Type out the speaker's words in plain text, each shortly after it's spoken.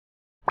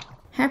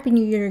Happy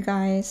New Year,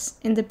 guys!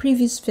 In the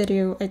previous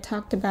video, I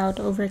talked about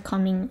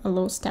overcoming a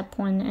low step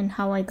 1 and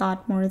how I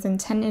got more than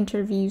 10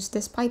 interviews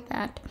despite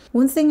that.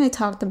 One thing I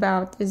talked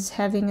about is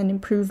having an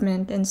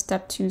improvement in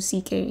step 2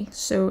 CK.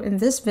 So in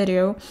this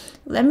video,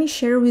 let me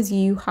share with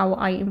you how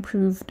I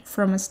improved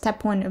from a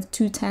step 1 of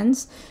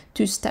 210s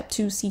to step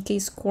 2 CK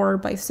score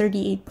by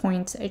 38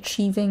 points,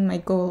 achieving my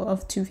goal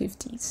of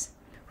 250s.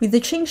 With the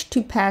change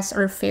to pass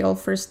or fail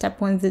for step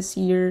 1 this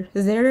year,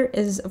 there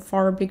is a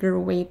far bigger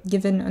weight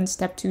given on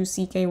step 2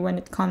 CK when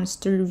it comes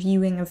to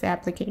reviewing of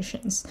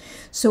applications.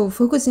 So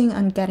focusing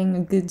on getting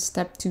a good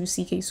step 2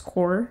 CK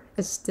score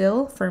is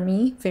still, for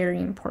me, very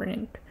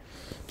important.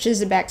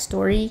 Just a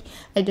backstory,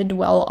 I did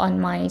well on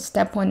my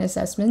step 1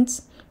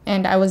 assessments,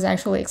 and I was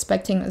actually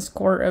expecting a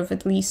score of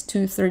at least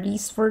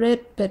 230s for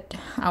it, but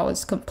I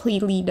was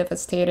completely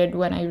devastated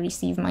when I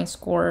received my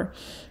score.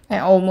 I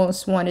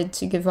almost wanted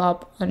to give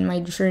up on my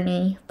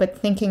journey,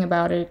 but thinking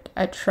about it,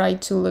 I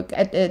tried to look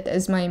at it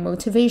as my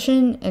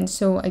motivation, and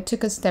so I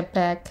took a step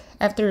back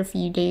after a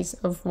few days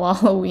of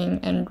wallowing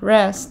and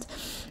rest,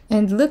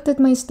 and looked at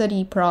my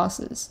study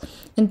process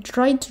and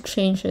tried to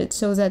change it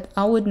so that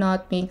I would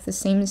not make the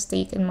same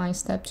mistake in my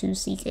step 2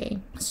 CK.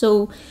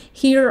 So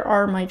here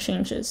are my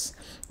changes.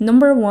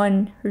 Number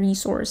 1,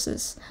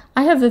 resources.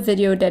 I have a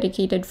video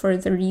dedicated for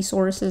the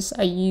resources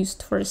I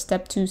used for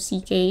step 2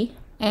 CK.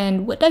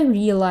 And what I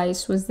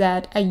realized was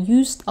that I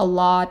used a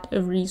lot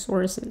of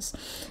resources,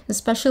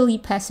 especially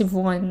passive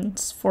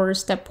ones for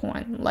step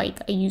 1.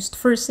 Like I used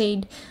First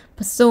Aid,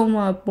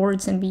 Pasoma,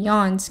 Boards and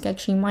Beyond,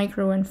 Sketching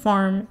Micro and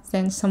Farm,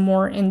 then some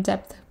more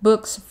in-depth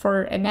books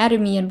for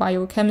anatomy and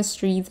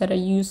biochemistry that I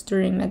used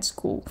during med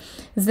school,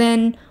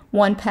 then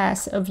one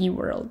pass of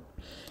UWorld.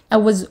 I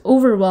was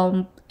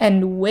overwhelmed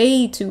and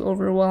way too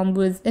overwhelmed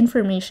with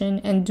information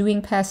and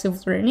doing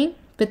passive learning.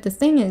 But the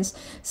thing is,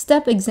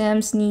 step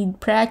exams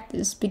need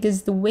practice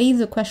because the way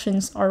the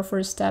questions are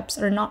for steps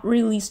are not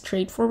really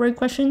straightforward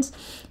questions.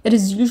 It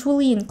is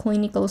usually in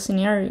clinical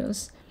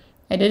scenarios.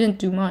 I didn't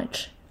do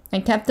much.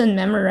 I kept on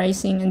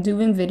memorizing and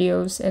doing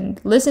videos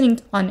and listening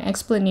on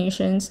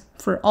explanations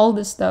for all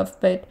this stuff,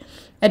 but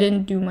I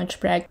didn't do much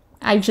practice.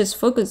 I just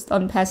focused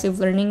on passive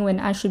learning when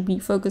I should be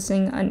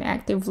focusing on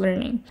active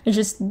learning. I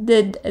just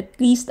did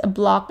at least a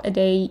block a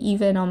day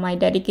even on my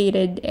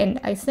dedicated, and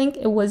I think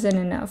it wasn't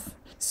enough.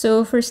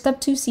 So for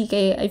step 2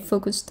 CK, I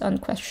focused on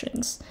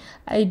questions.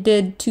 I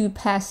did 2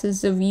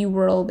 passes of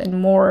UWorld and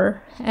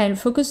more, and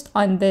focused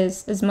on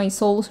this as my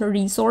sole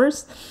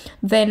resource.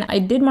 Then I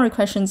did more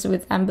questions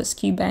with Ambus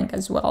QBank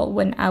as well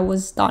when I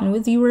was done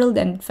with UWorld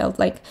and felt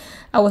like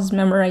I was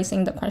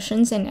memorizing the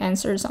questions and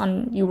answers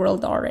on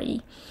UWorld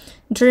already.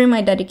 During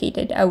my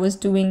dedicated, I was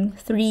doing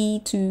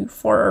 3 to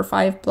 4 or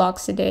 5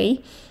 blocks a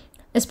day,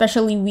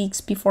 especially weeks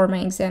before my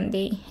exam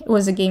day. It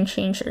was a game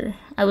changer.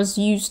 I was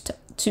used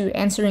to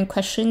answering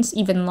questions,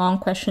 even long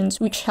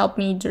questions, which helped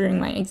me during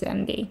my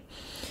exam day.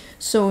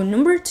 So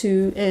number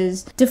 2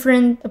 is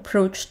different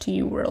approach to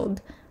UWorld.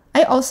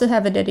 I also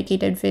have a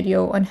dedicated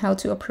video on how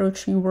to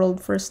approach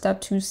UWorld for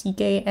step 2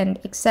 CK and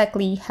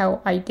exactly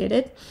how I did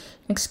it.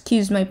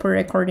 Excuse my poor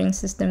recording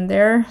system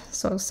there,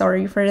 so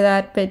sorry for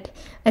that, but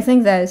I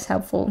think that is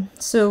helpful.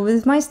 So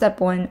with my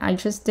step 1, I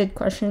just did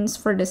questions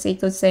for the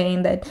sake of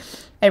saying that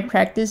I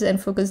practiced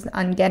and focused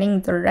on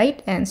getting the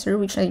right answer,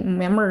 which I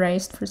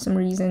memorized for some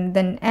reason,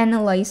 then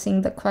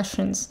analyzing the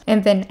questions,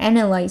 and then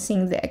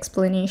analyzing the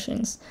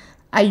explanations.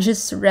 I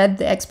just read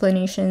the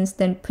explanations,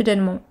 then put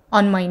them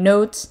on my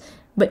notes,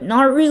 but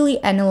not really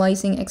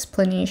analyzing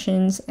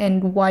explanations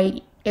and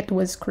why it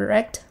was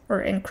correct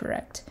or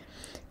incorrect.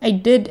 I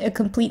did a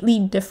completely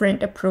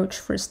different approach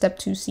for step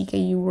 2 CK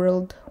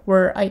UWorld,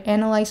 where I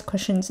analyze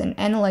questions and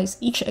analyze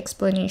each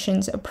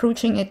explanations,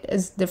 approaching it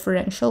as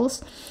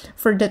differentials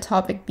for the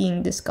topic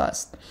being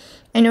discussed.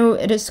 I know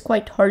it is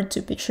quite hard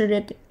to picture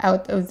it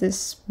out of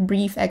this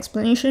brief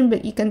explanation,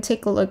 but you can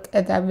take a look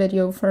at that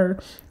video for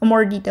a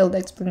more detailed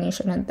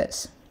explanation on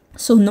this.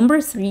 So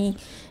number 3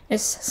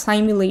 is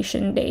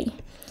simulation day.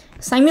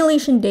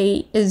 Simulation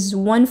day is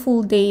one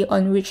full day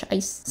on which I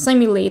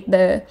simulate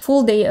the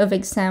full day of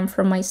exam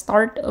from my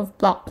start of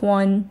block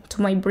 1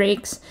 to my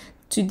breaks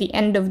to the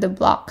end of the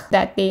block.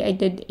 That day I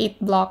did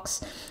 8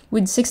 blocks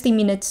with 60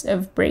 minutes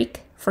of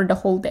break for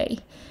the whole day.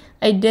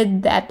 I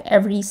did that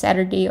every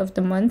Saturday of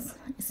the month,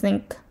 I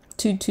think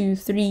 2 to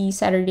 3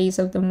 Saturdays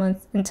of the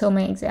month until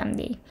my exam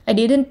day. I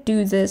didn't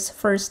do this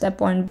for step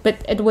 1,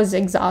 but it was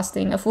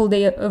exhausting. A full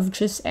day of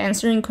just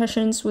answering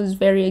questions was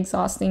very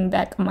exhausting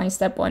back on my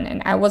step 1,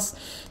 and I was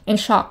in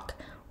shock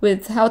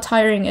with how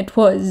tiring it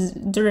was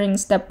during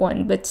step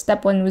 1, but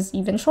step 1 was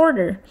even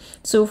shorter.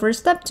 So for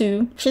step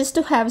 2, just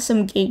to have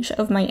some gauge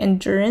of my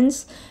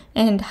endurance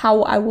and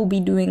how I will be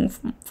doing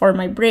for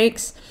my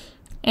breaks,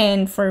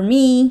 and for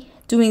me,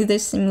 doing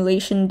this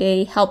simulation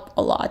day helped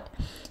a lot.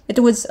 It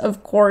was,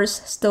 of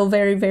course, still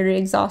very, very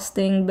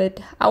exhausting,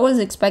 but I was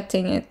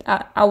expecting it.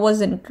 I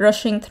wasn't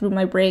rushing through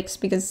my breaks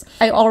because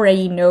I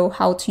already know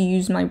how to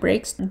use my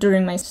breaks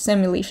during my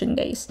simulation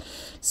days.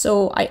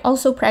 So I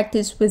also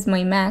practiced with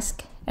my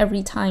mask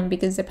every time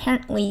because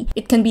apparently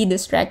it can be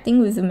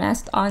distracting with the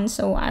mask on,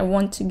 so I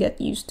want to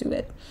get used to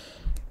it.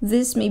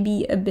 This may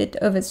be a bit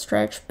of a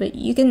stretch, but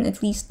you can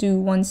at least do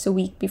once a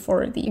week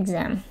before the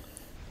exam.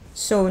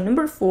 So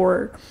number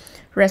 4,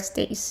 rest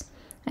days.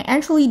 I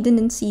actually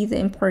didn't see the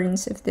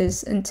importance of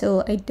this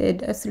until I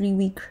did a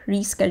 3-week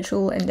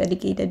reschedule and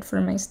dedicated for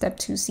my Step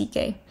 2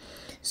 CK.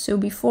 So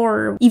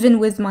before, even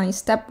with my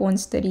Step 1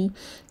 study,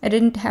 I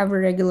didn't have a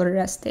regular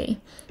rest day.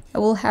 I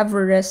will have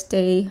a rest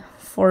day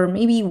for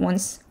maybe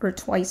once or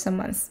twice a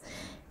month.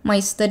 My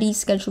study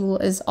schedule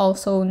is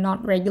also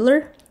not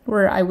regular,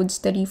 where I would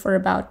study for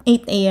about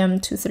 8 a.m.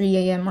 to 3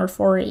 a.m. or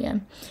 4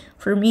 a.m.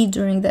 For me,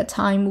 during that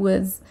time,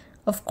 with,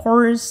 of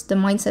course, the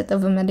mindset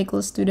of a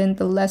medical student,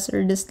 the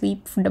lesser the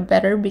sleep, the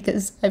better,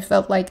 because I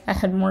felt like I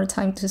had more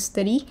time to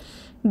study.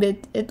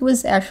 But it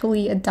was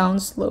actually a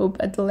downslope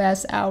at the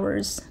last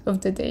hours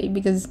of the day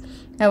because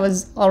I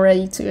was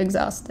already too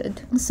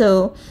exhausted.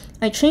 So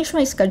I changed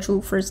my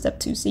schedule for Step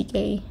 2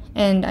 CK,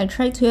 and I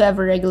tried to have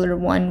a regular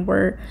one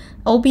where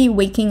I'll be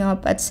waking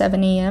up at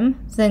 7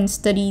 a.m., then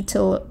study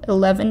till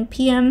 11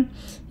 p.m.,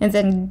 and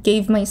then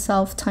gave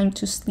myself time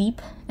to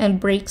sleep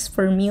and breaks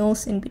for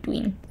meals in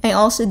between. I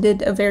also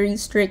did a very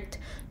strict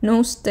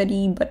no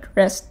study but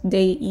rest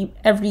day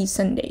every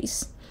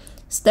Sundays.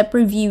 Step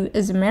review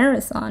is a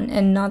marathon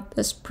and not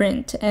a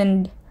sprint,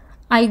 and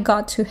I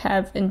got to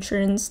have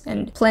endurance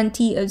and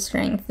plenty of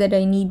strength that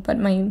I need, but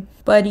my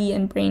body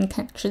and brain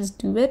can't just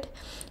do it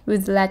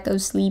with lack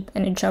of sleep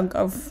and a jug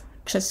of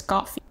just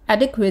coffee.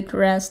 Adequate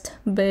rest,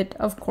 but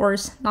of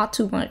course not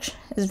too much,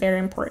 is very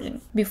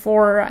important.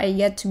 Before, I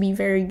get to be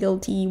very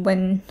guilty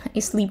when I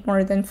sleep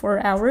more than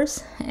 4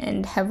 hours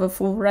and have a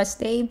full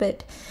rest day,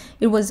 but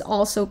it was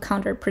also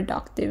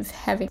counterproductive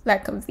having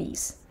lack of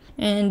these.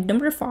 And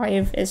number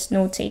 5 is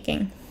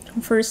note-taking.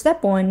 For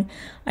Step 1,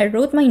 I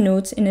wrote my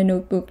notes in a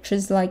notebook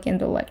just like in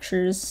the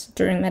lectures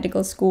during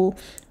medical school.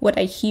 What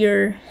I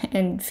hear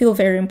and feel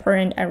very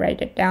important, I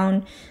write it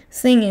down.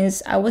 Thing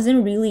is, I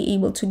wasn't really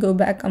able to go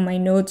back on my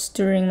notes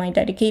during my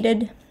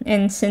dedicated,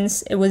 and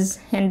since it was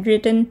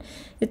handwritten,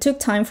 it took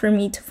time for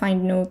me to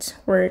find notes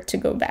where to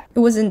go back. It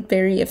wasn't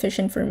very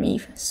efficient for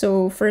me,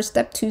 so for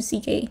Step 2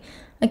 CK,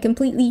 I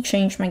completely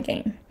changed my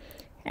game.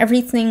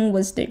 Everything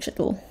was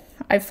digital.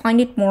 I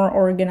find it more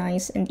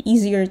organized and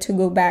easier to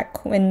go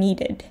back when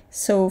needed.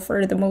 So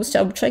for the most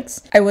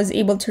subjects, I was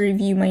able to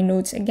review my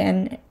notes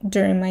again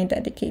during my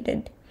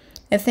dedicated.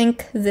 I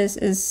think this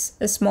is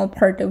a small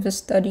part of the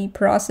study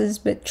process,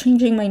 but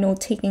changing my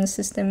note-taking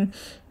system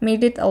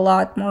made it a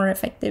lot more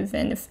effective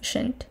and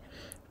efficient.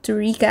 To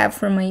recap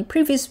from my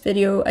previous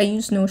video, I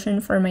used Notion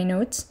for my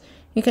notes.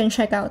 You can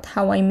check out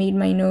how I made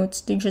my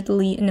notes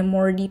digitally in a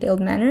more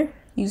detailed manner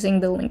using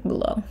the link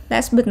below.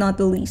 Last but not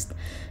the least,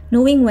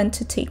 knowing when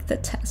to take the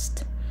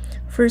test.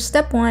 For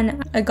Step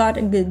 1, I got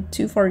a good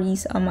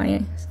 240s on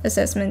my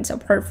assessments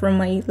apart from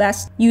my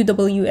last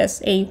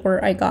UWSA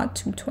where I got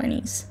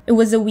 220s. It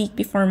was a week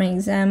before my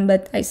exam,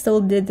 but I still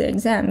did the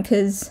exam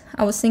because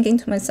I was thinking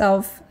to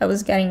myself I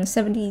was getting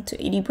 70 to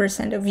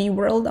 80% of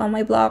UWorld on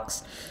my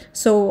blocks,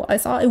 so I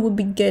thought it would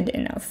be good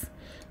enough.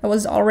 I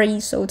was already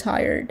so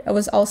tired. I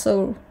was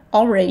also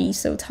already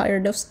so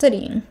tired of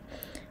studying.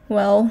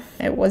 Well,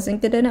 it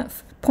wasn't good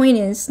enough. Point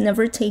is,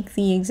 never take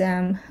the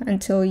exam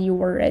until you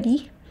were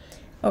ready.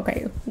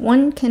 Okay,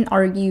 one can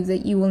argue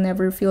that you will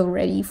never feel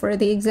ready for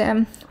the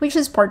exam, which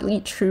is partly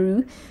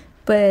true,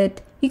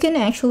 but you can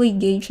actually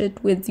gauge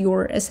it with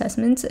your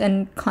assessments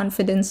and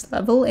confidence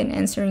level in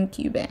answering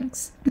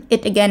Q-banks.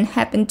 It again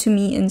happened to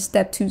me in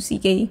Step 2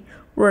 CK,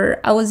 where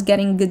I was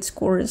getting good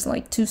scores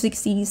like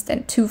 260s,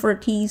 then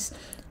 240s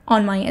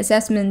on my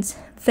assessments,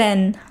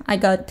 then I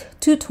got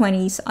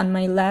 220s on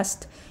my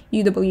last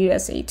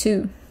UWSA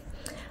 2.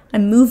 I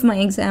moved my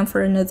exam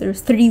for another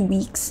 3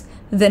 weeks,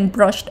 then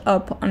brushed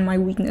up on my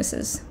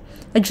weaknesses.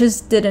 I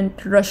just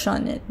didn't rush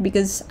on it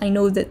because I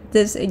know that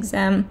this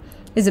exam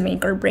is a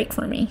make or break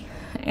for me,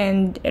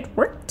 and it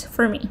worked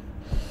for me.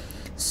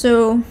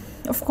 So,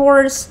 of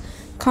course,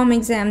 come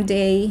exam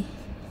day,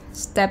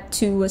 Step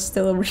 2 was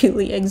still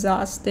really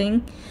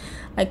exhausting.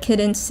 I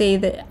couldn't say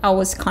that I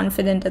was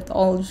confident at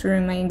all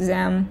during my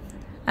exam.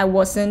 I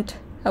wasn't.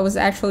 I was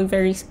actually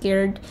very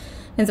scared.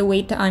 And the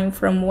wait time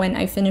from when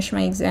I finished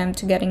my exam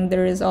to getting the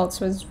results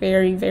was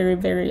very, very,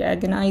 very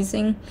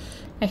agonizing.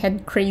 I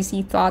had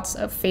crazy thoughts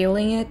of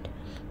failing it,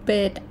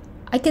 but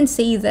I can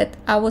say that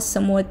I was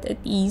somewhat at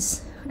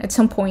ease at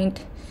some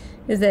point,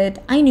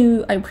 that I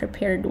knew I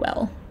prepared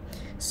well.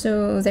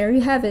 So there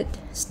you have it.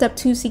 Step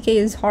 2 CK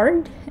is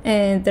hard,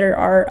 and there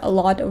are a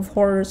lot of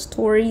horror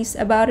stories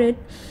about it.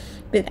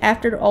 But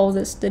after all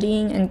the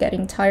studying and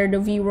getting tired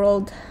of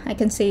UWorld, I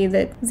can say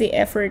that the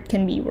effort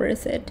can be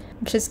worth it.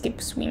 Just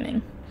keep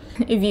swimming.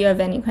 If you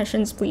have any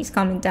questions, please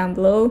comment down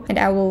below, and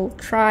I will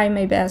try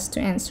my best to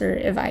answer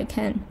if I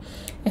can.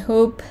 I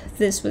hope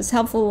this was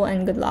helpful,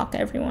 and good luck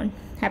everyone.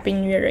 Happy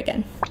New Year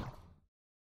again.